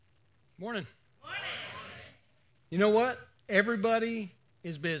Morning. You know what? Everybody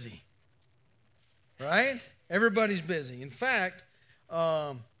is busy, right? Everybody's busy. In fact,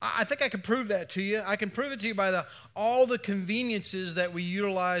 I think I can prove that to you. I can prove it to you by all the conveniences that we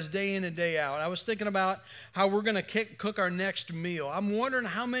utilize day in and day out. I was thinking about how we're going to cook our next meal. I'm wondering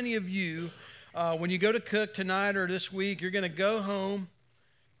how many of you, when you go to cook tonight or this week, you're going to go home,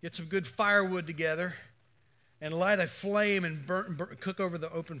 get some good firewood together, and light a flame and cook over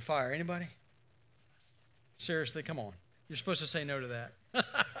the open fire. Anybody? Seriously, come on. You're supposed to say no to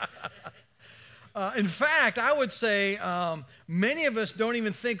that. In fact, I would say many of us don't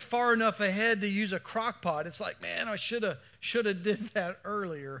even think far enough ahead to use a crock pot. It's like, man, I should have did that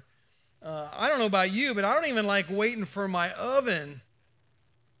earlier. I don't know about you, but I don't even like waiting for my oven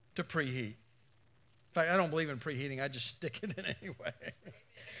to preheat. In fact, I don't believe in preheating. I just stick it in anyway.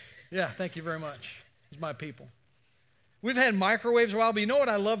 Yeah, thank you very much. It's my people. We've had microwaves a while, but you know what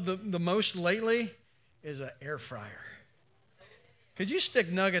I love the most lately is an air fryer. Could you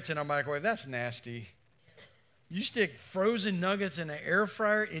stick nuggets in a microwave? That's nasty. You stick frozen nuggets in an air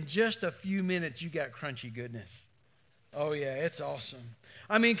fryer, in just a few minutes, you got crunchy goodness. Oh, yeah, it's awesome.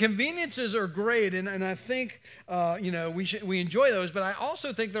 I mean, conveniences are great, and I think, we enjoy those, but I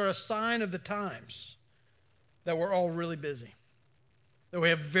also think they're a sign of the times that we're all really busy, that we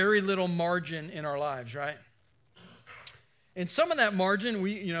have very little margin in our lives, right? And some of that margin,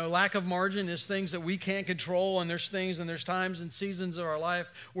 lack of margin is things that we can't control, and there's times and seasons of our life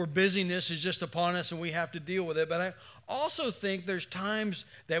where busyness is just upon us and we have to deal with it. But I also think there's times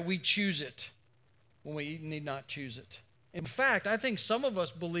that we choose it when we need not choose it. In fact, I think some of us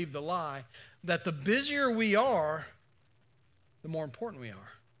believe the lie that the busier we are, the more important we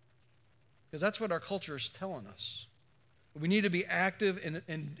are. Because that's what our culture is telling us. We need to be active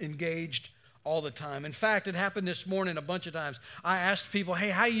and engaged all the time. In fact, it happened this morning a bunch of times. I asked people, hey,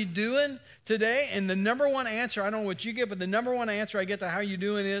 how you doing today? And the number one answer, I don't know what you get, but the number one answer I get to how you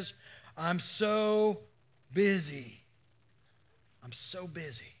doing is, I'm so busy. I'm so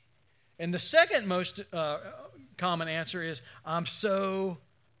busy. And the second most common answer is, I'm so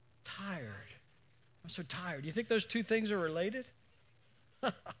tired. I'm so tired. Do you think those two things are related?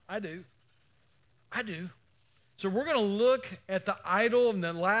 I do. So we're going to look at the idol in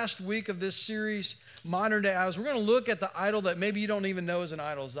the last week of this series, Modern Day Idols. We're going to look at the idol that maybe you don't even know is an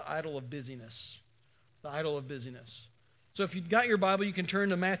idol. It's the idol of busyness. The idol of busyness. So if you've got your Bible, you can turn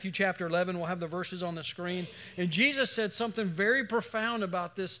to Matthew chapter 11. We'll have the verses on the screen. And Jesus said something very profound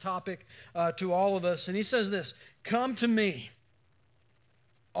about this topic to all of us. And he says this, come to me,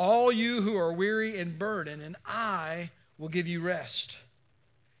 all you who are weary and burdened, and I will give you rest.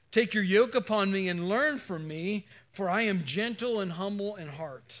 Take your yoke upon me and learn from me, for I am gentle and humble in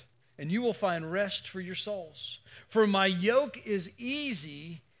heart, and you will find rest for your souls. For my yoke is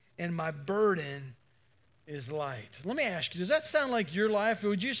easy and my burden is light. Let me ask you, does that sound like your life? Or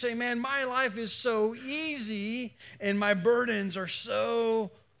would you say, man, my life is so easy and my burdens are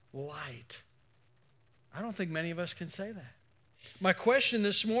so light? I don't think many of us can say that. My question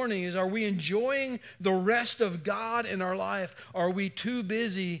this morning is, are we enjoying the rest of God in our life? Are we too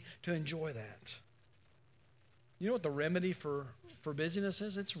busy to enjoy that? You know what the remedy for busyness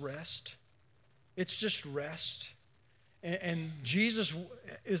is? It's rest. It's just rest. And Jesus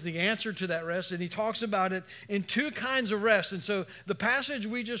is the answer to that rest, and he talks about it in two kinds of rest. And so the passage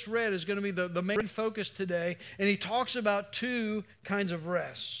we just read is going to be the main focus today, and he talks about two kinds of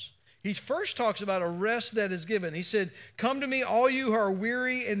rest. He first talks about a rest that is given. He said, come to me, all you who are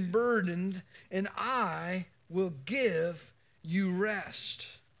weary and burdened, and I will give you rest.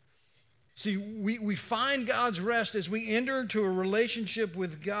 See, we find God's rest as we enter into a relationship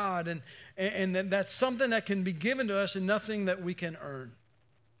with God, and that's something that can be given to us and nothing that we can earn.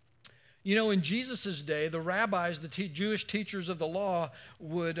 You know, in Jesus' day, the rabbis, the Jewish teachers of the law,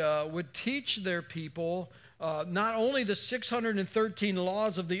 would teach their people not only the 613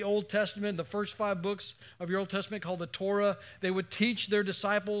 laws of the Old Testament, the first 5 books of your Old Testament called the Torah. They would teach their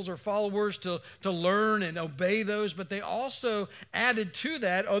disciples or followers to learn and obey those, but they also added to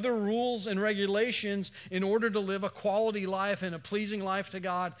that other rules and regulations in order to live a quality life and a pleasing life to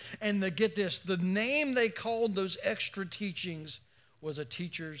God. And get this, the name they called those extra teachings was a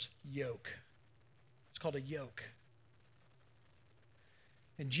teacher's yoke. It's called a yoke.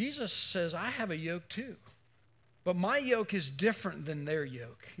 And Jesus says, I have a yoke too. But my yoke is different than their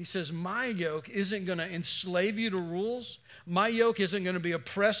yoke. He says, my yoke isn't going to enslave you to rules. My yoke isn't going to be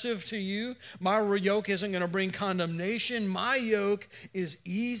oppressive to you. My yoke isn't going to bring condemnation. My yoke is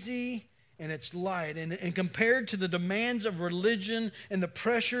easy and it's light. And compared to the demands of religion and the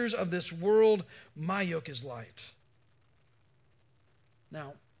pressures of this world, my yoke is light.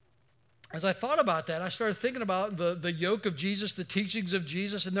 Now, as I thought about that, I started thinking about the yoke of Jesus, the teachings of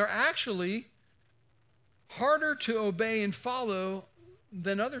Jesus, and they're actually harder to obey and follow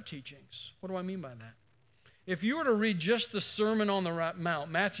than other teachings. What do I mean by that? If you were to read just the Sermon on the Mount,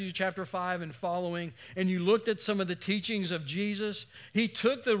 Matthew chapter 5 and following, and you looked at some of the teachings of Jesus, he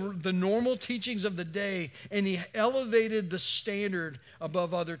took the normal teachings of the day and he elevated the standard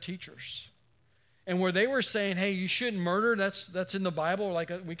above other teachers. And where they were saying, hey, you shouldn't murder, that's in the Bible.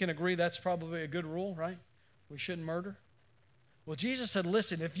 Like we can agree that's probably a good rule, right? We shouldn't murder. Well, Jesus said,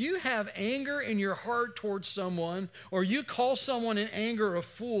 listen, if you have anger in your heart towards someone, or you call someone in anger a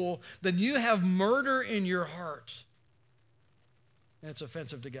fool, then you have murder in your heart. And it's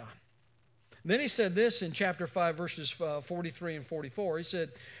offensive to God. Then he said this in chapter 5, verses 43 and 44. He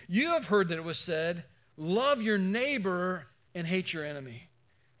said, you have heard that it was said, love your neighbor and hate your enemy.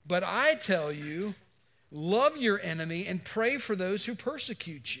 But I tell you, love your enemy and pray for those who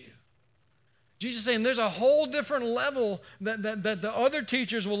persecute you. Jesus is saying there's a whole different level that the other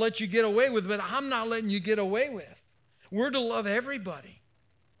teachers will let you get away with, but I'm not letting you get away with. We're to love everybody.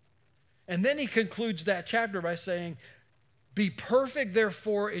 And then he concludes that chapter by saying, be perfect,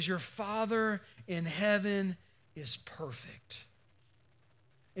 therefore, as your Father in heaven is perfect.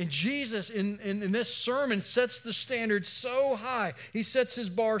 And Jesus, in this sermon, sets the standard so high. He sets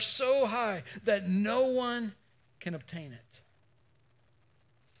his bar so high that no one can obtain it.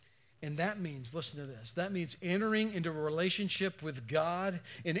 And that means, listen to this, that means entering into a relationship with God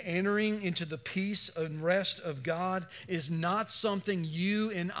and entering into the peace and rest of God is not something you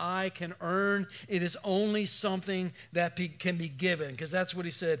and I can earn. It is only something that can be given, because that's what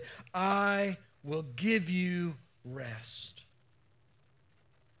he said, I will give you rest.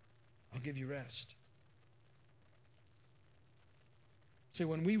 I'll give you rest. See,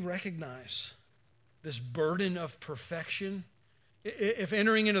 when we recognize this burden of perfection, if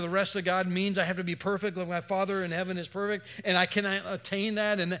entering into the rest of God means I have to be perfect like my Father in heaven is perfect, and I cannot attain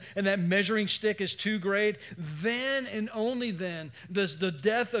that, and that measuring stick is too great, then and only then does the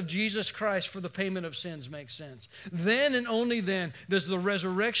death of Jesus Christ for the payment of sins make sense. Then and only then does the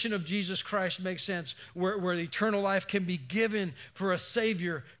resurrection of Jesus Christ make sense, where the eternal life can be given for a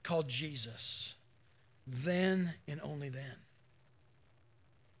Savior called Jesus. Then and only then.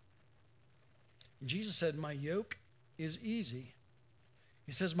 Jesus said, my yoke is easy.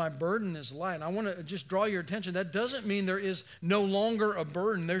 He says, my burden is light. I want to just draw your attention. That doesn't mean there is no longer a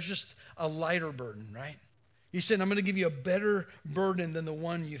burden. There's just a lighter burden, right? He said, I'm going to give you a better burden than the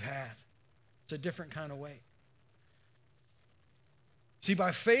one you've had. It's a different kind of weight. See,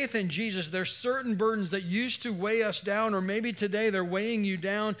 by faith in Jesus, there's certain burdens that used to weigh us down, or maybe today they're weighing you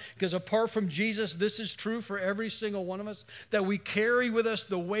down, because apart from Jesus, this is true for every single one of us, that we carry with us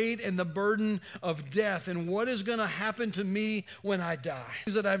the weight and the burden of death and what is going to happen to me when I die.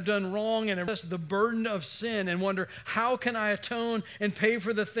 Things that I've done wrong, and the burden of sin, and wonder, how can I atone and pay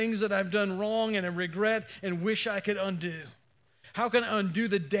for the things that I've done wrong and I regret and wish I could undo? How can I undo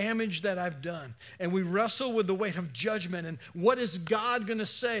the damage that I've done? And we wrestle with the weight of judgment. And what is God going to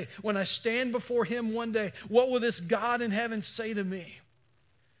say when I stand before him one day? What will this God in heaven say to me?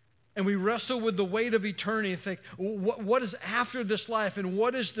 And we wrestle with the weight of eternity and think, what is after this life and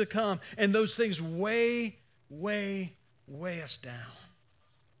what is to come? And those things weigh us down.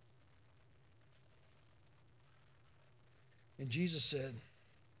 And Jesus said,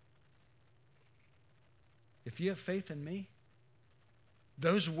 if you have faith in me,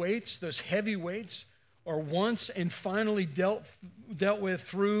 those weights, those heavy weights, are once and finally dealt with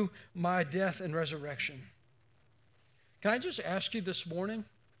through my death and resurrection. Can I just ask you this morning,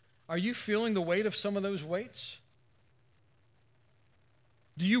 are you feeling the weight of some of those weights?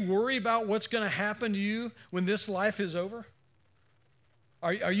 Do you worry about what's going to happen to you when this life is over?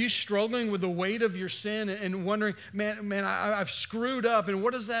 Are you struggling with the weight of your sin and wondering, man, I've screwed up, and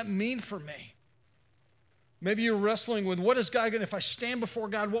what does that mean for me? Maybe you're wrestling with, what is God going to, if I stand before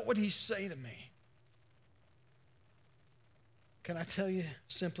God, what would he say to me? Can I tell you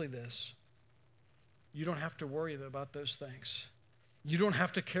simply this? You don't have to worry about those things. You don't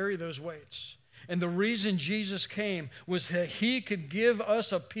have to carry those weights. And the reason Jesus came was that he could give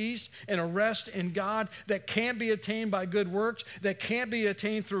us a peace and a rest in God that can't be attained by good works, that can't be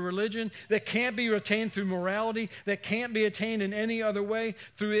attained through religion, that can't be attained through morality, that can't be attained in any other way,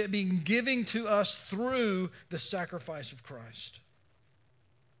 through it being given to us through the sacrifice of Christ.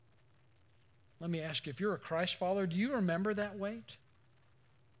 Let me ask you, if you're a Christ follower, do you remember that weight?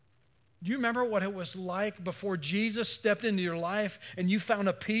 Do you remember what it was like before Jesus stepped into your life and you found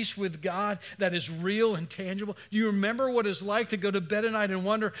a peace with God that is real and tangible? Do you remember what it's like to go to bed at night and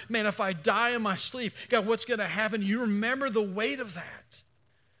wonder, man, if I die in my sleep, God, what's going to happen? Do you remember the weight of that?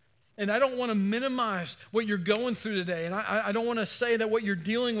 And I don't want to minimize what you're going through today. And I don't want to say that what you're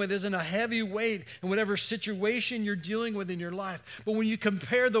dealing with isn't a heavy weight in whatever situation you're dealing with in your life. But when you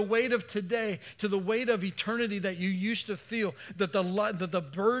compare the weight of today to the weight of eternity that you used to feel, that the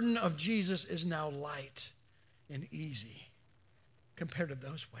burden of Jesus is now light and easy compared to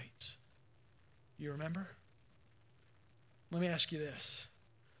those weights. You remember? Let me ask you this.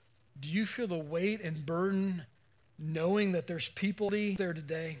 Do you feel the weight and burden knowing that there's people there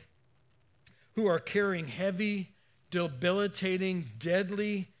today who are carrying heavy, debilitating,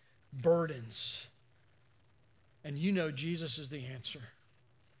 deadly burdens? And you know Jesus is the answer.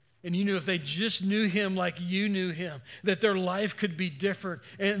 And you knew if they just knew him like you knew him, that their life could be different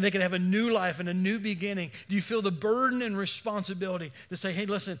and they could have a new life and a new beginning. Do you feel the burden and responsibility to say, hey,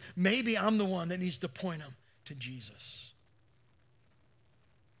 listen, maybe I'm the one that needs to point them to Jesus?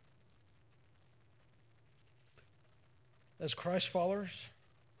 As Christ followers,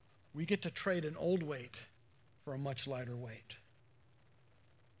 we get to trade an old weight for a much lighter weight.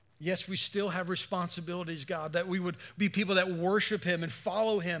 Yes, we still have responsibilities, God, that we would be people that worship him and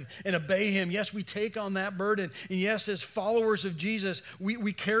follow him and obey him. Yes, we take on that burden. And yes, as followers of Jesus,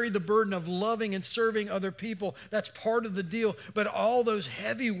 we carry the burden of loving and serving other people. That's part of the deal. But all those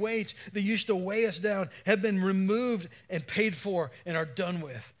heavy weights that used to weigh us down have been removed and paid for and are done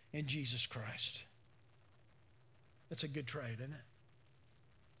with in Jesus Christ. That's a good trade, isn't it?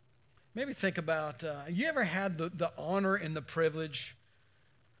 Maybe think about, you ever had the honor and the privilege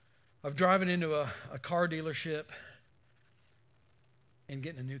of driving into a car dealership and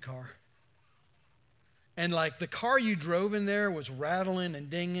getting a new car? And like the car you drove in there was rattling and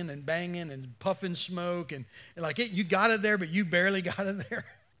dinging and banging and puffing smoke and like you got it there, but you barely got it there.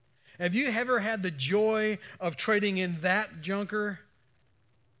 Have you ever had the joy of trading in that junker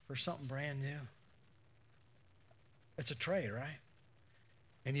for something brand new? It's a trade, right?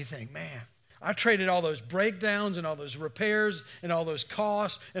 And you think, man, I traded all those breakdowns and all those repairs and all those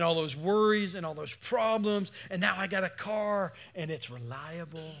costs and all those worries and all those problems, and now I got a car and it's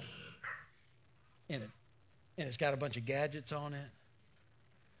reliable and it's got a bunch of gadgets on it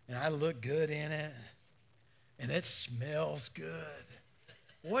and I look good in it and it smells good.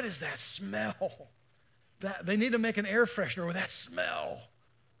 What is that smell? They need to make an air freshener with that smell.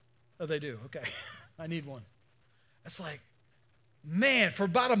 Oh, they do. Okay. I need one. It's like, man, for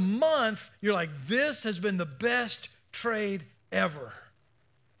about a month, you're like, this has been the best trade ever.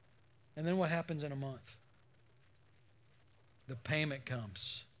 And then what happens in a month? The payment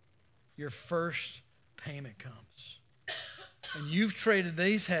comes. Your first payment comes. And you've traded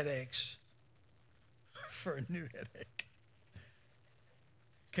these headaches for a new headache.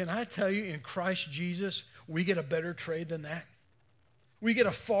 Can I tell you, in Christ Jesus, we get a better trade than that? We get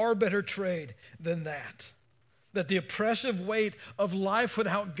a far better trade than that. That the oppressive weight of life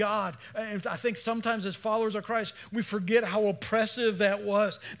without God, and I think sometimes as followers of Christ, we forget how oppressive that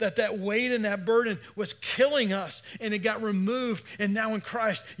was, that weight and that burden was killing us, and it got removed, and now in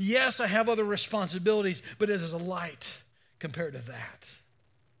Christ, yes, I have other responsibilities, but it is a light compared to that.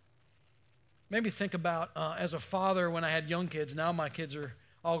 Maybe think about, as a father, when I had young kids, now my kids are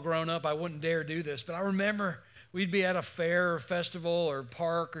all grown up, I wouldn't dare do this, but I remember we'd be at a fair or festival or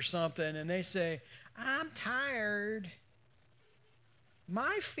park or something, and they say, I'm tired.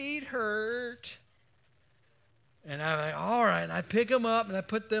 My feet hurt. And I'm like, all right. And I pick them up and I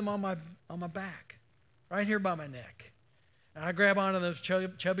put them on my back, right here by my neck. And I grab onto those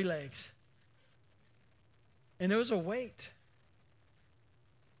chubby legs. And it was a weight.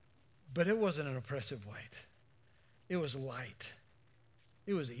 But it wasn't an oppressive weight. It was light.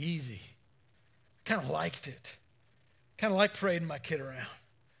 It was easy. I kind of liked it. Kind of like parading my kid around.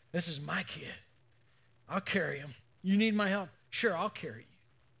 This is my kid. I'll carry him. You need my help? Sure, I'll carry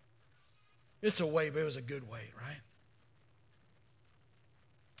you. It's a weight, but it was a good weight, right?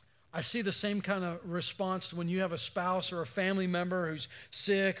 I see the same kind of response when you have a spouse or a family member who's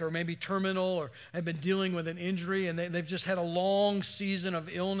sick or maybe terminal or have been dealing with an injury and they've just had a long season of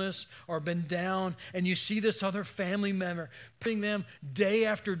illness or been down, and you see this other family member putting them day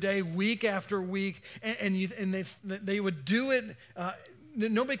after day, week after week, and they would do it.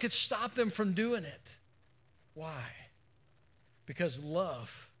 Nobody could stop them from doing it. Why? Because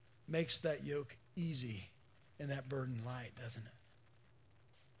love makes that yoke easy and that burden light, doesn't it?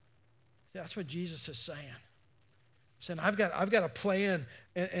 That's what Jesus is saying. He's saying, I've got a plan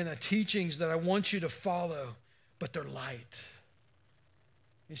and a teachings that I want you to follow, but they're light.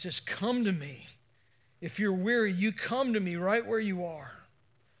 He says, come to me. If you're weary, you come to me right where you are.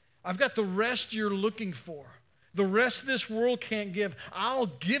 I've got the rest you're looking for. The rest this world can't give, I'll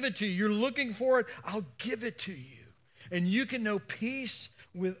give it to you. You're looking for it, I'll give it to you. And you can know peace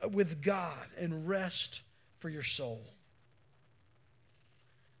with God and rest for your soul.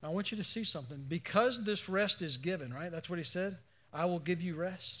 Now, I want you to see something. Because this rest is given, right? That's what he said. I will give you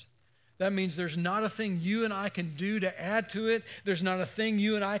rest. That means there's not a thing you and I can do to add to it. There's not a thing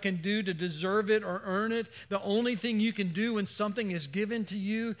you and I can do to deserve it or earn it. The only thing you can do when something is given to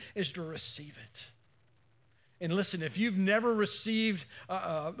you is to receive it. And listen, if you've never received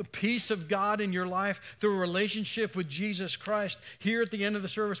the peace of God in your life through a relationship with Jesus Christ, here at the end of the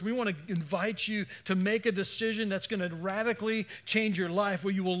service, we want to invite you to make a decision that's going to radically change your life,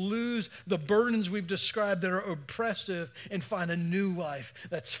 where you will lose the burdens we've described that are oppressive and find a new life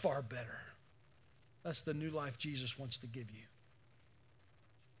that's far better. That's the new life Jesus wants to give you.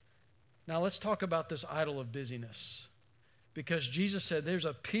 Now let's talk about this idol of busyness, because Jesus said there's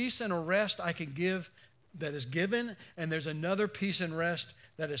a peace and a rest I can give that is given, and there's another peace and rest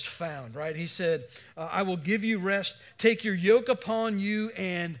that is found, right? He said, I will give you rest. Take your yoke upon you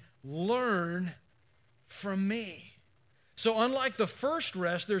and learn from me. So unlike the first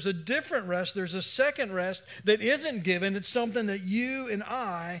rest, there's a different rest. There's a second rest that isn't given. It's something that you and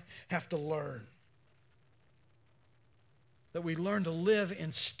I have to learn. That we learn to live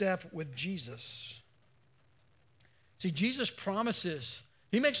in step with Jesus. See, Jesus promises.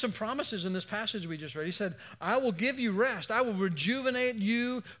 He makes some promises in this passage we just read. He said, I will give you rest. I will rejuvenate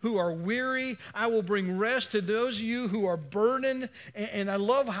you who are weary. I will bring rest to those of you who are burdened. And I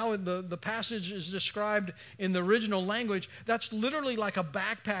love how the passage is described in the original language. That's literally like a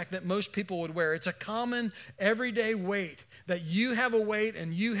backpack that most people would wear. It's a common everyday weight, that you have a weight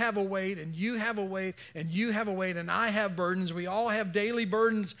and you have a weight and you have a weight and you have a weight and I have burdens. We all have daily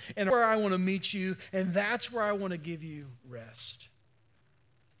burdens, and that's where I want to meet you, and that's where I want to give you rest.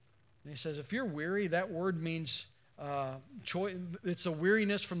 And he says, if you're weary, that word means it's a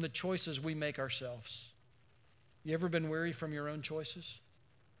weariness from the choices we make ourselves. You ever been weary from your own choices?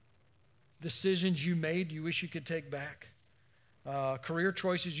 Decisions you made you wish you could take back. Career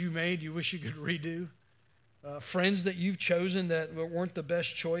choices you made you wish you could redo. Friends that you've chosen that weren't the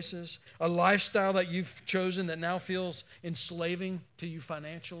best choices. A lifestyle that you've chosen that now feels enslaving to you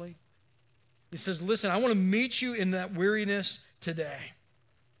financially. He says, listen, I want to meet you in that weariness today.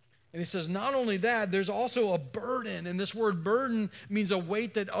 And he says, not only that, there's also a burden. And this word burden means a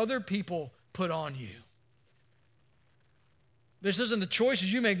weight that other people put on you. This isn't the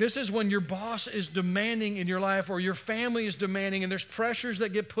choices you make. This is when your boss is demanding in your life, or your family is demanding, and there's pressures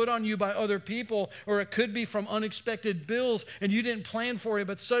that get put on you by other people, or it could be from unexpected bills, and you didn't plan for it,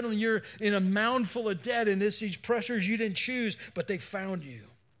 but suddenly you're in a mound full of debt, and it's these pressures you didn't choose, but they found you.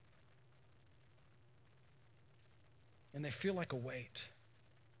 And they feel like a weight.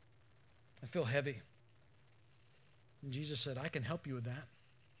 I feel heavy. And Jesus said, I can help you with that.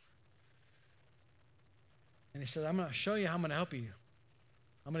 And he said, I'm going to show you how I'm going to help you.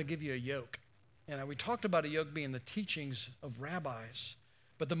 I'm going to give you a yoke. And we talked about a yoke being the teachings of rabbis.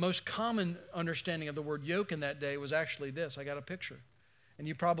 But the most common understanding of the word yoke in that day was actually this. I got a picture. And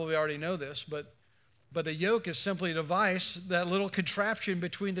you probably already know this, but a yoke is simply a device, that little contraption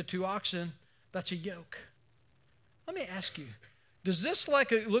between the two oxen, that's a yoke. Let me ask you, does this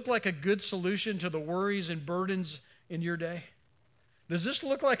look like a good solution to the worries and burdens in your day? Does this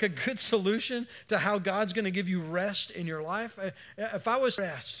look like a good solution to how God's going to give you rest in your life? If I was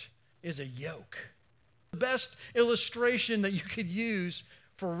rest is a yoke. The best illustration that you could use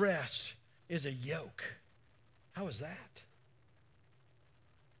for rest is a yoke. How is that?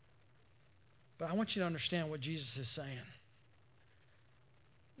 But I want you to understand what Jesus is saying.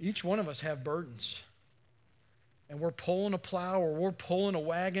 Each one of us have burdens. And we're pulling a plow or we're pulling a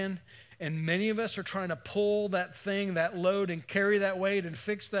wagon, and many of us are trying to pull that thing, that load, and carry that weight and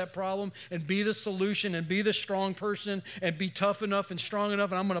fix that problem and be the solution and be the strong person and be tough enough and strong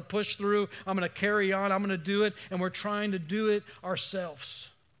enough, and I'm going to push through, I'm going to carry on, I'm going to do it, and we're trying to do it ourselves.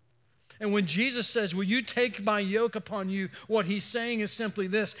 And when Jesus says, will you take my yoke upon you, what he's saying is simply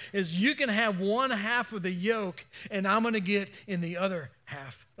this, is you can have one half of the yoke, and I'm going to get in the other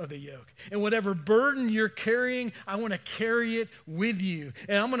half of the yoke. And whatever burden you're carrying, I want to carry it with you.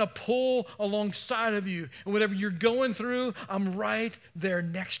 And I'm going to pull alongside of you. And whatever you're going through, I'm right there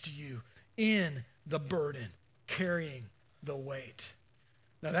next to you in the burden, carrying the weight.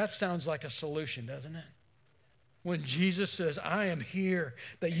 Now that sounds like a solution, doesn't it? When Jesus says, I am here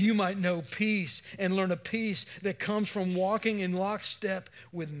that you might know peace and learn a peace that comes from walking in lockstep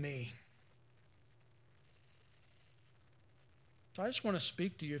with me. So I just want to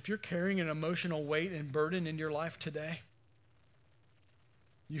speak to you. If you're carrying an emotional weight and burden in your life today,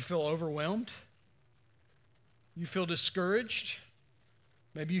 you feel overwhelmed, you feel discouraged,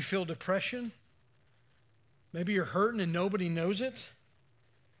 maybe you feel depression, maybe you're hurting and nobody knows it.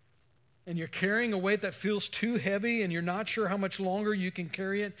 and you're carrying a weight that feels too heavy and you're not sure how much longer you can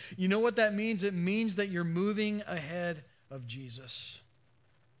carry it, you know what that means? It means that you're moving ahead of Jesus,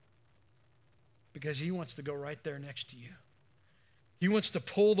 because he wants to go right there next to you. He wants to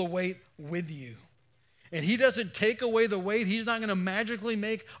pull the weight with you. And he doesn't take away the weight. He's not going to magically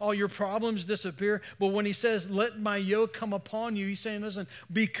make all your problems disappear. But when he says, let my yoke come upon you, he's saying, listen,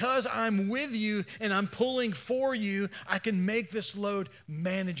 because I'm with you and I'm pulling for you, I can make this load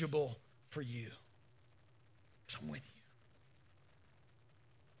manageable for you. Because I'm with you.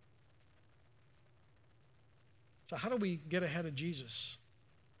 So how do we get ahead of Jesus?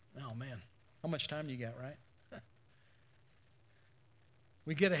 Oh, man. How much time do you got, right?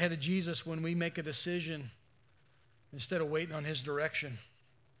 We get ahead of Jesus when we make a decision instead of waiting on his direction.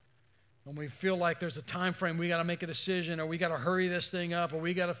 When we feel like there's a time frame, we got to make a decision, or we got to hurry this thing up, or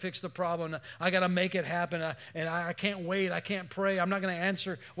we got to fix the problem. I got to make it happen, and I can't wait. I can't pray. I'm not going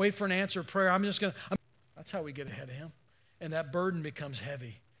to wait for an answer prayer. That's how we get ahead of him. And that burden becomes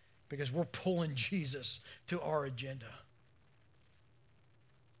heavy because we're pulling Jesus to our agenda.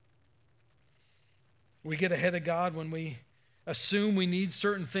 We get ahead of God when we assume we need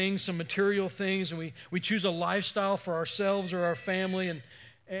certain things, some material things, and we choose a lifestyle for ourselves or our family, and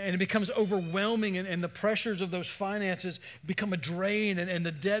it becomes overwhelming, and the pressures of those finances become a drain, and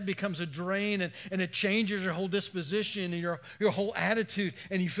the debt becomes a drain, and it changes your whole disposition and your whole attitude,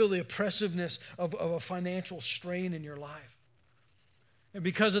 and you feel the oppressiveness of a financial strain in your life. And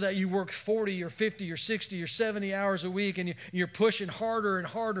because of that, you work 40 or 50 or 60 or 70 hours a week, and you're pushing harder and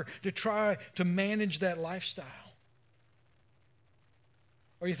harder to try to manage that lifestyle.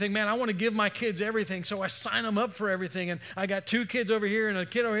 Or you think, man, I want to give my kids everything, so I sign them up for everything. And I got 2 kids over here and a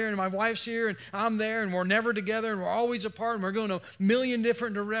kid over here, and my wife's here, and I'm there, and we're never together, and we're always apart, and we're going a million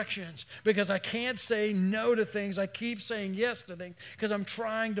different directions because I can't say no to things. I keep saying yes to things because I'm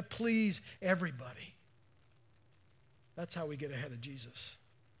trying to please everybody. That's how we get ahead of Jesus.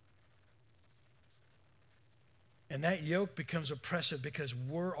 And that yoke becomes oppressive because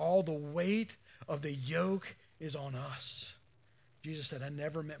all the weight of the yoke is on us. Jesus said, I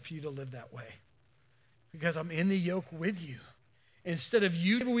never meant for you to live that way because I'm in the yoke with you. Instead of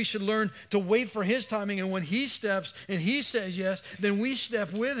you, we should learn to wait for his timing, and when he steps and he says yes, then we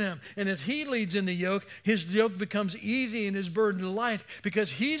step with him. And as he leads in the yoke, his yoke becomes easy and his burden light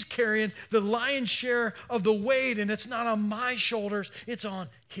because he's carrying the lion's share of the weight, and it's not on my shoulders, it's on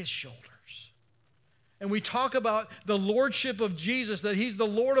his shoulders. And we talk about the lordship of Jesus, that he's the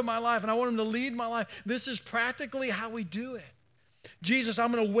Lord of my life, and I want him to lead my life. This is practically how we do it. Jesus,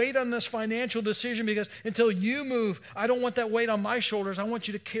 I'm going to wait on this financial decision because until you move, I don't want that weight on my shoulders. I want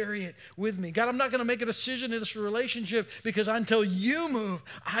you to carry it with me. God, I'm not going to make a decision in this relationship because until you move,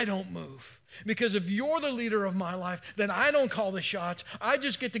 I don't move. Because if you're the leader of my life, then I don't call the shots. I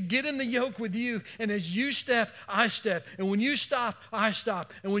just get to get in the yoke with you. And as you step, I step. And when you stop, I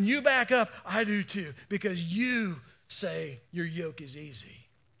stop. And when you back up, I do too. Because you say your yoke is easy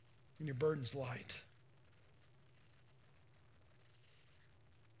and your burden's light.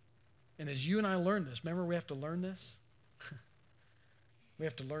 And as you and I learn this, remember we have to learn this? We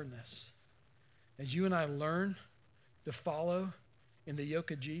have to learn this. As you and I learn to follow in the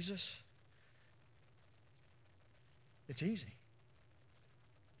yoke of Jesus, it's easy.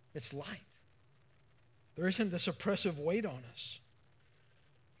 It's light. There isn't this oppressive weight on us.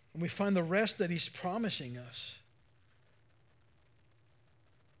 And we find the rest that he's promising us.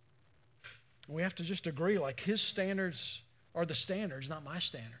 And we have to just agree, like his standards are the standards, not my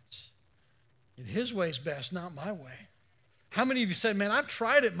standards. And his way is best, not my way. How many of you said, man, I've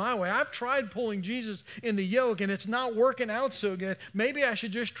tried it my way. I've tried pulling Jesus in the yoke, and it's not working out so good. Maybe I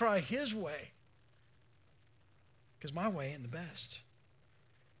should just try his way. Because my way ain't the best.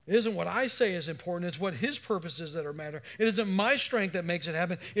 It isn't what I say is important. It's what his purposes that are matter. It isn't my strength that makes it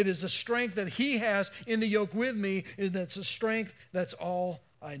happen. It is the strength that he has in the yoke with me. That's the strength that's all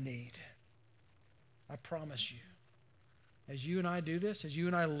I need. I promise you. As you and I do this, as you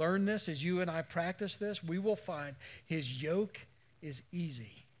and I learn this, as you and I practice this, we will find his yoke is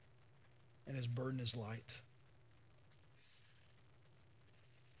easy and his burden is light.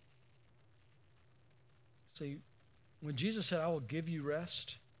 See, when Jesus said, I will give you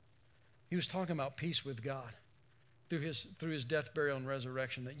rest, he was talking about peace with God through his death, burial, and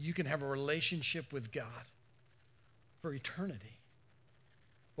resurrection, that you can have a relationship with God for eternity.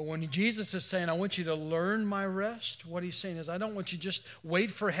 But when Jesus is saying, I want you to learn my rest, what he's saying is, I don't want you to just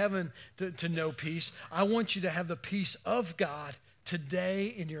wait for heaven to know peace. I want you to have the peace of God today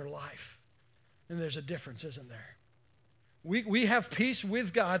in your life. And there's a difference, isn't there? We have peace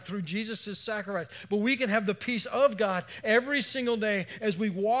with God through Jesus' sacrifice, but we can have the peace of God every single day as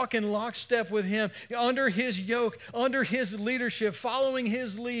we walk in lockstep with Him, under His yoke, under His leadership, following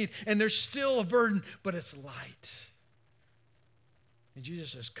His lead, and there's still a burden, but it's light. And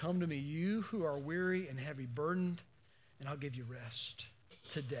Jesus says, come to me, you who are weary and heavy burdened, and I'll give you rest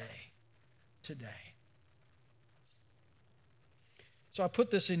today. Today. So I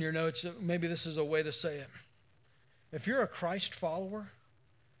put this in your notes. Maybe this is a way to say it. If you're a Christ follower,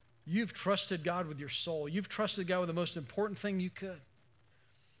 you've trusted God with your soul. You've trusted God with the most important thing you could.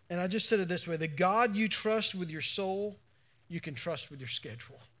 And I just said it this way, the God you trust with your soul, you can trust with your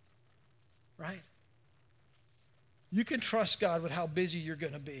schedule. Right? You can trust God with how busy you're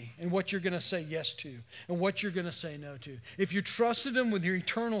going to be and what you're going to say yes to and what you're going to say no to. If you trusted Him with your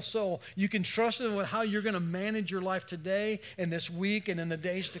eternal soul, you can trust Him with how you're going to manage your life today and this week and in the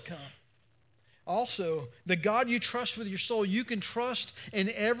days to come. Also, the God you trust with your soul, you can trust in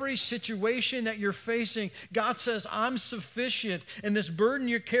every situation that you're facing. God says, I'm sufficient, and this burden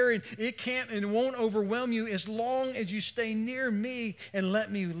you're carrying, it can't and won't overwhelm you as long as you stay near me and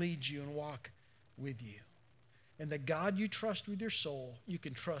let me lead you and walk with you. And the God you trust with your soul, you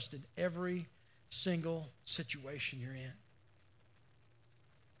can trust in every single situation you're in.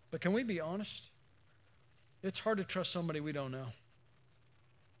 But can we be honest? It's hard to trust somebody we don't know.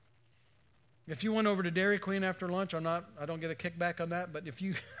 If you went over to Dairy Queen after lunch, I don't get a kickback on that, but if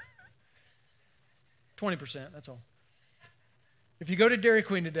you, 20%, that's all. If you go to Dairy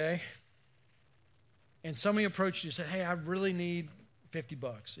Queen today and somebody approached you and said, hey, I really need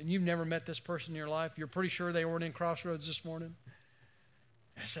 $50, and you've never met this person in your life, you're pretty sure they weren't in Crossroads this morning.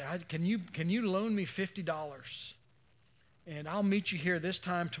 I say, can you loan me $50? And I'll meet you here this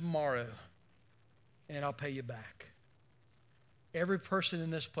time tomorrow, and I'll pay you back. Every person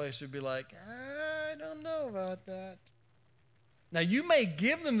in this place would be like, I don't know about that. Now, you may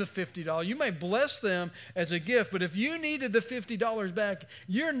give them the $50. You may bless them as a gift, but if you needed the $50 back,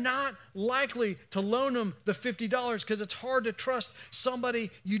 you're not likely to loan them the $50 because it's hard to trust somebody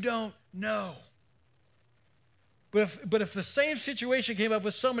you don't know. But if the same situation came up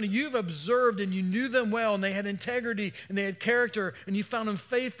with somebody you've observed and you knew them well and they had integrity and they had character and you found them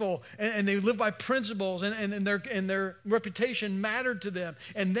faithful and they lived by principles and their reputation mattered to them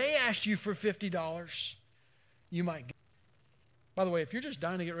and they asked you for $50, you might get. By the way, if you're just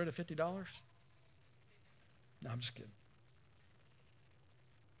dying to get rid of $50, no, I'm just kidding.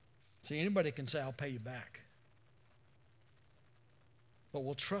 See, anybody can say, I'll pay you back. But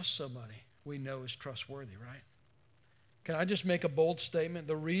we'll trust somebody we know is trustworthy, right? Can I just make a bold statement?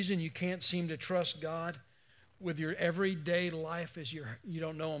 The reason you can't seem to trust God with your everyday life is you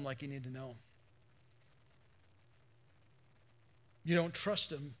don't know Him like you need to know Him. You don't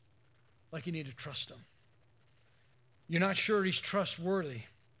trust Him like you need to trust Him. You're not sure He's trustworthy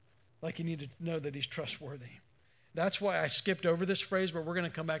like you need to know that He's trustworthy. That's why I skipped over this phrase, but we're going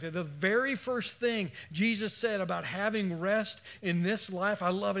to come back to it. The very first thing Jesus said about having rest in this life, I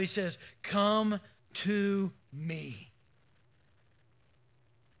love it. He says, come to me.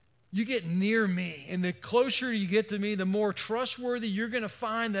 You get near me, and the closer you get to me, the more trustworthy you're going to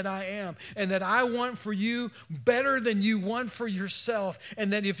find that I am, and that I want for you better than you want for yourself,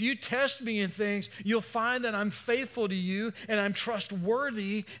 and that if you test me in things, you'll find that I'm faithful to you, and I'm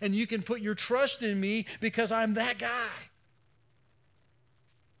trustworthy, and you can put your trust in me because I'm that guy.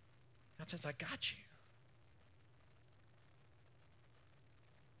 God says, I got you.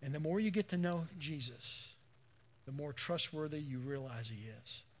 And the more you get to know Jesus, the more trustworthy you realize He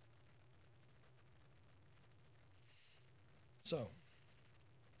is. So,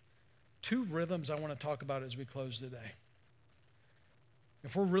 two rhythms I want to talk about as we close today.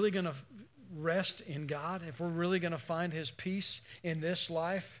 If we're really going to rest in God, if we're really going to find His peace in this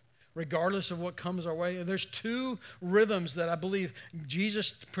life, regardless of what comes our way, there's two rhythms that I believe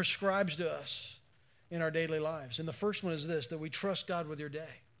Jesus prescribes to us in our daily lives. And the first one is this, that we trust God with your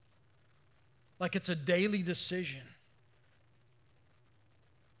day. Like it's a daily decision.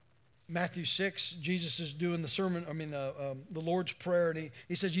 Matthew 6, Jesus is doing the Lord's Prayer, and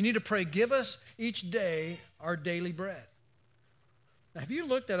he says, you need to pray, give us each day our daily bread. Now, have you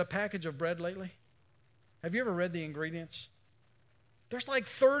looked at a package of bread lately? Have you ever read the ingredients? There's like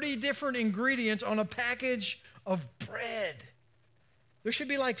 30 different ingredients on a package of bread. There should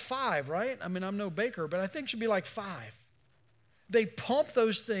be like 5, right? I mean, I'm no baker, but I think it should be like 5. They pump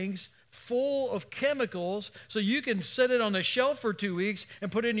those things full of chemicals so you can set it on a shelf for 2 weeks and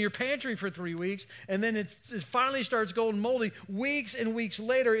put it in your pantry for 3 weeks, and then it finally starts going moldy. Weeks and weeks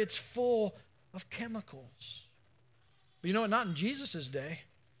later, it's full of chemicals. But you know what? Not in Jesus' day.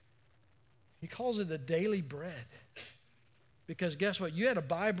 He calls it the daily bread. Because guess what? You had to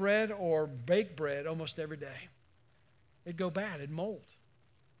buy bread or bake bread almost every day. It'd go bad. It'd mold.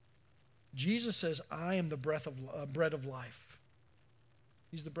 Jesus says, I am the bread of life.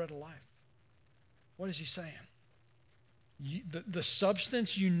 He's the bread of life. What is he saying? The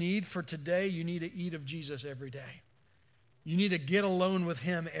substance you need for today, you need to eat of Jesus every day. You need to get alone with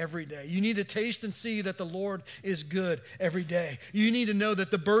him every day. You need to taste and see that the Lord is good every day. You need to know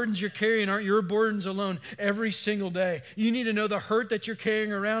that the burdens you're carrying aren't your burdens alone every single day. You need to know the hurt that you're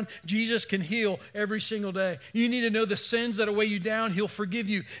carrying around, Jesus can heal every single day. You need to know the sins that weigh you down, he'll forgive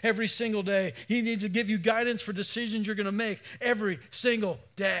you every single day. He needs to give you guidance for decisions you're going to make every single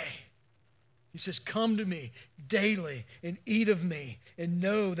day. He says, come to me daily and eat of me and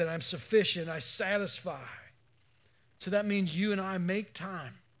know that I'm sufficient, I satisfy. So that means you and I make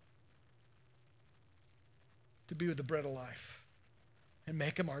time to be with the bread of life and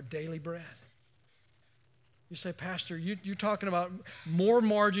make him our daily bread. You say, Pastor, you're talking about more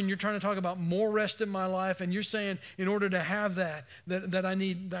margin. You're trying to talk about more rest in my life. And you're saying in order to have that I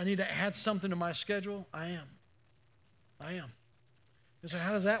need to add something to my schedule. I am. You say,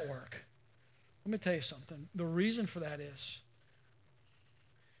 how does that work? Let me tell you something. The reason for that is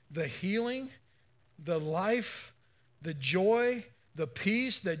the healing, the life, the joy, the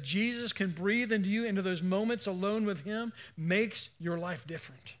peace that Jesus can breathe into you, into those moments alone with him, makes your life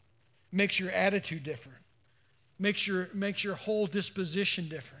different, makes your attitude different, makes your whole disposition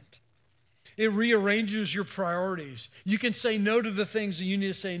different. It rearranges your priorities. You can say no to the things that you need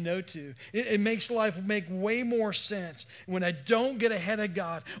to say no to. It makes life make way more sense when I don't get ahead of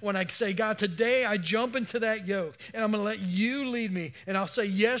God. When I say, God, today I jump into that yoke and I'm going to let you lead me. And I'll say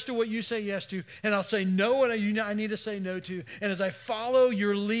yes to what you say yes to. And I'll say no what I need to say no to. And as I follow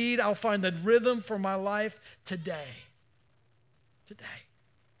your lead, I'll find the rhythm for my life today. Today.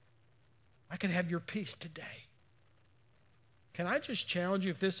 I can have your peace today. Can I just challenge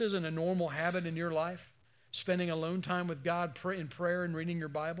you, if this isn't a normal habit in your life, spending alone time with God in prayer and reading your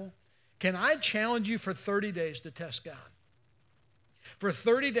Bible, can I challenge you for 30 days to test God? For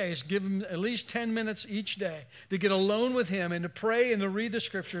 30 days, give him at least 10 minutes each day to get alone with him and to pray and to read the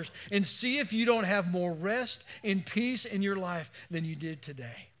scriptures and see if you don't have more rest and peace in your life than you did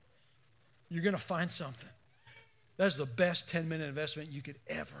today. You're going to find something. That's the best 10-minute investment you could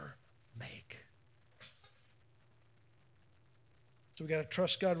ever make. So we got to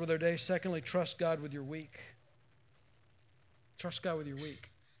trust God with our day. Secondly, trust God with your week. Trust God with your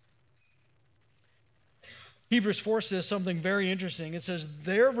week. Hebrews 4 says something very interesting. It says,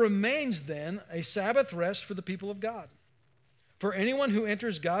 there remains then a Sabbath rest for the people of God. For anyone who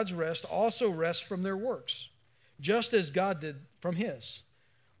enters God's rest also rests from their works, just as God did from his.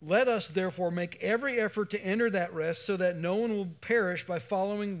 Let us therefore make every effort to enter that rest so that no one will perish by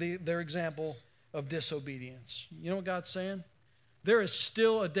following their example of disobedience. You know what God's saying? There is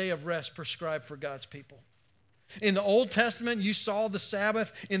still a day of rest prescribed for God's people. In the Old Testament, you saw the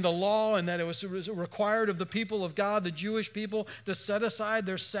Sabbath in the law and that it was required of the people of God, the Jewish people, to set aside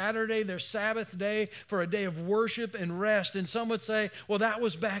their Saturday, their Sabbath day for a day of worship and rest. And some would say, well, that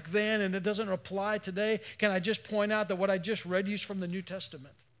was back then and it doesn't apply today. Can I just point out that what I just read you is from the New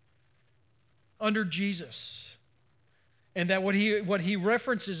Testament? Under Jesus. And that what he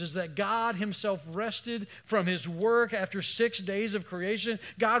references is that God himself rested from his work after 6 days of creation.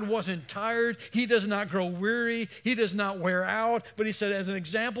 God wasn't tired. He does not grow weary. He does not wear out. But he said, as an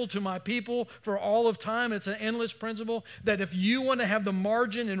example to my people for all of time, it's an endless principle, that if you want to have the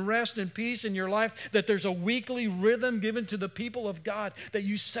margin and rest and peace in your life, that there's a weekly rhythm given to the people of God, that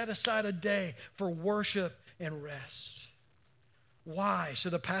you set aside a day for worship and rest. Why? So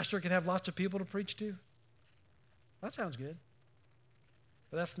the pastor can have lots of people to preach to? That sounds good.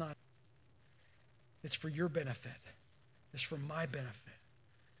 But that's not. It's for your benefit. It's for my benefit.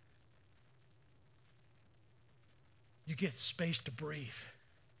 You get space to breathe.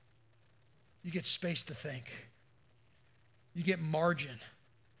 You get space to think. You get margin.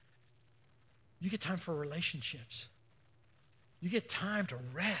 You get time for relationships. You get time to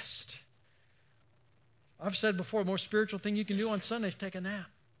rest. I've said before, the most spiritual thing you can do on Sunday is take a nap.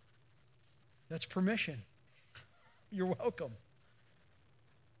 That's permission. You're welcome.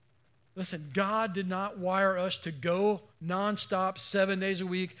 Listen, God did not wire us to go nonstop 7 days a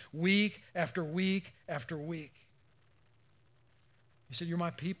week, week after week after week. He said, you're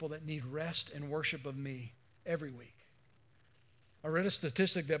my people that need rest and worship of me every week. I read a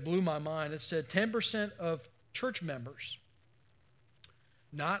statistic that blew my mind. It said 10% of church members,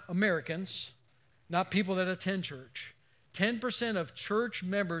 not Americans, not people that attend church, 10% of church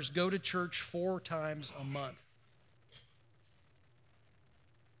members go to church 4 times a month.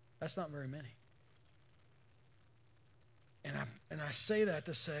 That's not very many. And I say that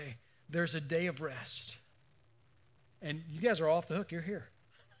to say there's a day of rest. And you guys are off the hook. You're here.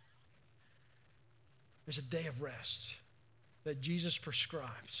 There's a day of rest that Jesus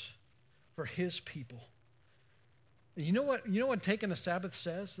prescribes for his people. And you know what taking the Sabbath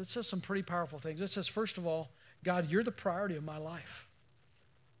says? It says some pretty powerful things. It says, first of all, God, you're the priority of my life.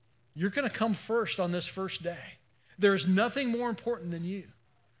 You're going to come first on this first day. There is nothing more important than you.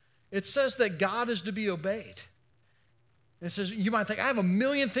 It says that God is to be obeyed. And it says, you might think, I have a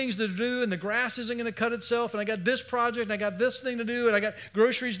million things to do, and the grass isn't going to cut itself, and I got this project, and I got this thing to do, and I got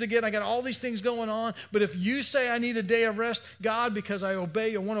groceries to get, and I got all these things going on. But if you say I need a day of rest, God, because I want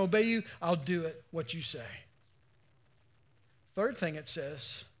to obey you, I'll do it, what you say. Third thing it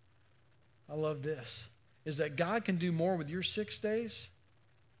says, I love this, is that God can do more with your 6 days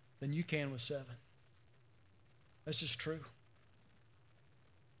than you can with 7. That's just true.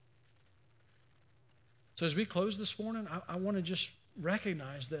 So as we close this morning, I want to just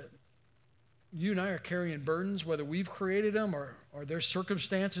recognize that you and I are carrying burdens, whether we've created them or there's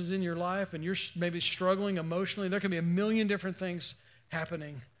circumstances in your life and you're maybe struggling emotionally. There can be a million different things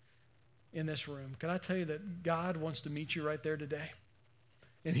happening in this room. Can I tell you that God wants to meet you right there today?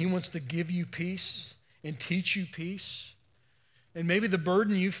 And he wants to give you peace and teach you peace. And maybe the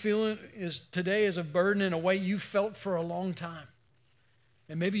burden you feel today is a burden in a way you felt for a long time.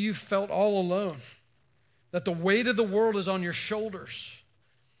 And maybe you felt all alone, that the weight of the world is on your shoulders.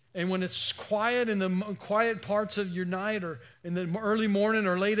 And when it's quiet in the quiet parts of your night or in the early morning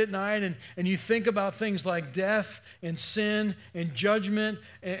or late at night, and you think about things like death and sin and judgment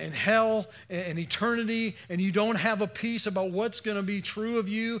and hell and eternity, and you don't have a peace about what's going to be true of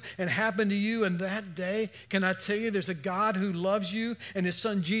you and happen to you in that day, can I tell you there's a God who loves you, and his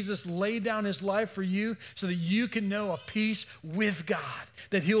son Jesus laid down his life for you so that you can know a peace with God,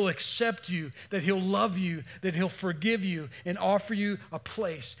 that he'll accept you, that he'll love you, that he'll forgive you and offer you a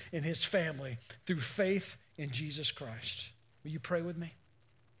place in his family through faith in Jesus Christ. Will you pray with me?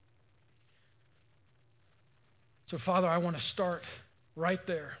 So, Father, I want to start right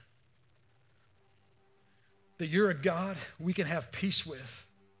there. That you're a God we can have peace with.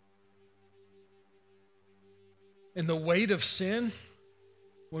 And the weight of sin,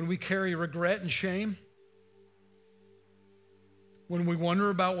 when we carry regret and shame, when we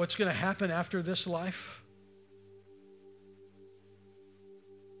wonder about what's going to happen after this life,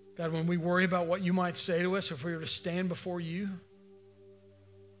 God, when we worry about what you might say to us if we were to stand before you,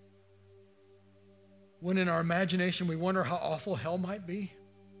 when in our imagination we wonder how awful hell might be,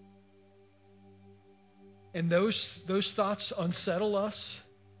 and those thoughts unsettle us,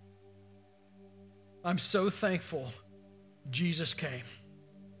 I'm so thankful Jesus came,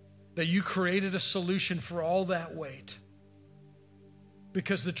 that you created a solution for all that weight.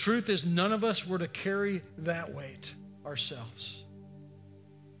 Because the truth is, none of us were to carry that weight ourselves.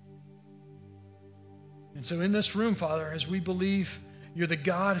 And so in this room, Father, as we believe you're the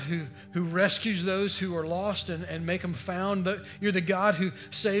God who rescues those who are lost and make them found. You're the God who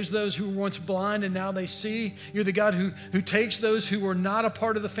saves those who were once blind and now they see. You're the God who takes those who were not a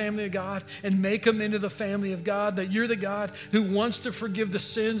part of the family of God and make them into the family of God. That you're the God who wants to forgive the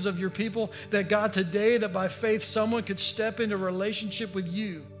sins of your people. That God, today, that by faith someone could step into a relationship with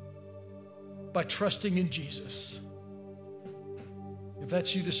you by trusting in Jesus. If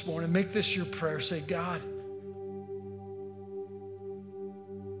that's you this morning, make this your prayer. Say, God,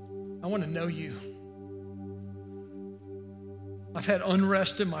 I want to know you. I've had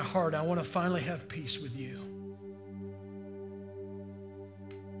unrest in my heart. I want to finally have peace with you.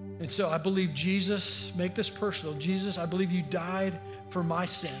 And so I believe Jesus, make this personal. Jesus, I believe you died for my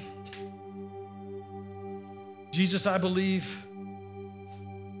sin. Jesus, I believe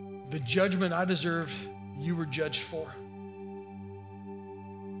the judgment I deserved, you were judged for.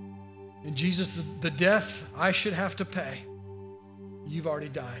 And Jesus, the death I should have to pay, you've already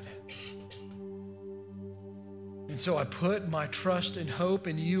died. And so I put my trust and hope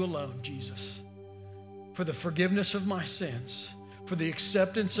in you alone, Jesus, for the forgiveness of my sins, for the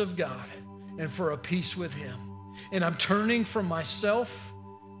acceptance of God, and for a peace with him. And I'm turning from myself,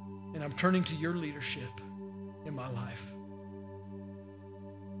 and I'm turning to your leadership in my life.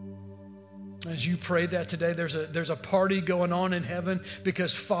 As you prayed that today, there's a party going on in heaven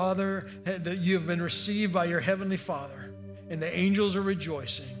because, Father, that you have been received by your heavenly Father. And the angels are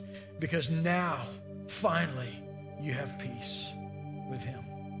rejoicing because now, finally, you have peace with him.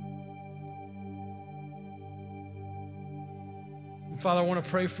 And Father, I want to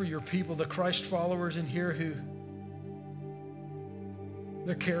pray for your people, the Christ followers in here who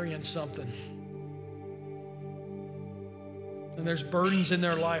they're carrying something. And there's burdens in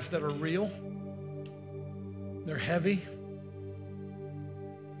their life that are real. They're heavy.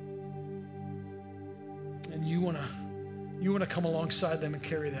 you want to come alongside them and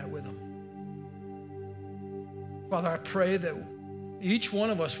carry that with them. Father, I pray that each one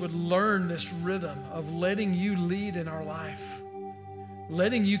of us would learn this rhythm of letting you lead in our life,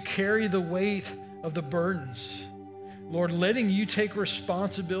 letting you carry the weight of the burdens. Lord, letting you take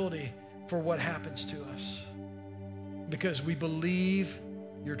responsibility for what happens to us because we believe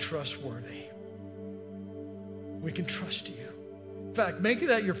you're trustworthy. We can trust you. In fact, make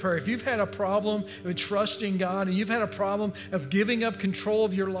that your prayer. If you've had a problem with trusting God and you've had a problem of giving up control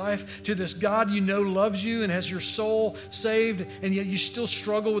of your life to this God you know loves you and has your soul saved, and yet you still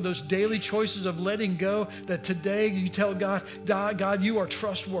struggle with those daily choices of letting go, that today you tell God, God, you are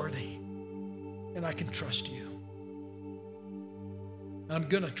trustworthy and I can trust you. I'm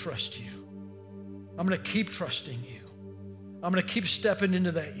going to trust you. I'm going to keep trusting you. I'm going to keep stepping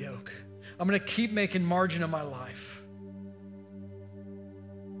into that yoke. I'm going to keep making margin of my life.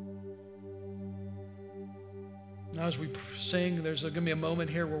 Now, as we sing, there's going to be a moment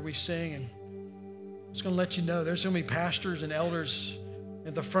here where we sing, and I'm just going to let you know there's going to be pastors and elders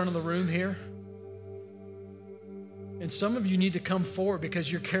at the front of the room here. And some of you need to come forward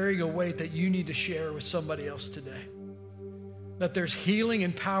because you're carrying a weight that you need to share with somebody else today. That there's healing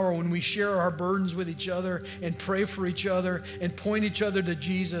and power when we share our burdens with each other and pray for each other and point each other to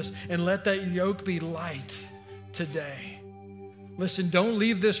Jesus and let that yoke be light today. Listen, don't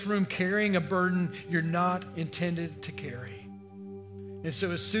leave this room carrying a burden you're not intended to carry. And so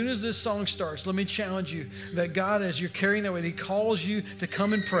as soon as this song starts, let me challenge you that God, as you're carrying that weight, he calls you to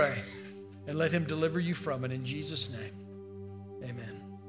come and pray and let him deliver you from it in Jesus' name.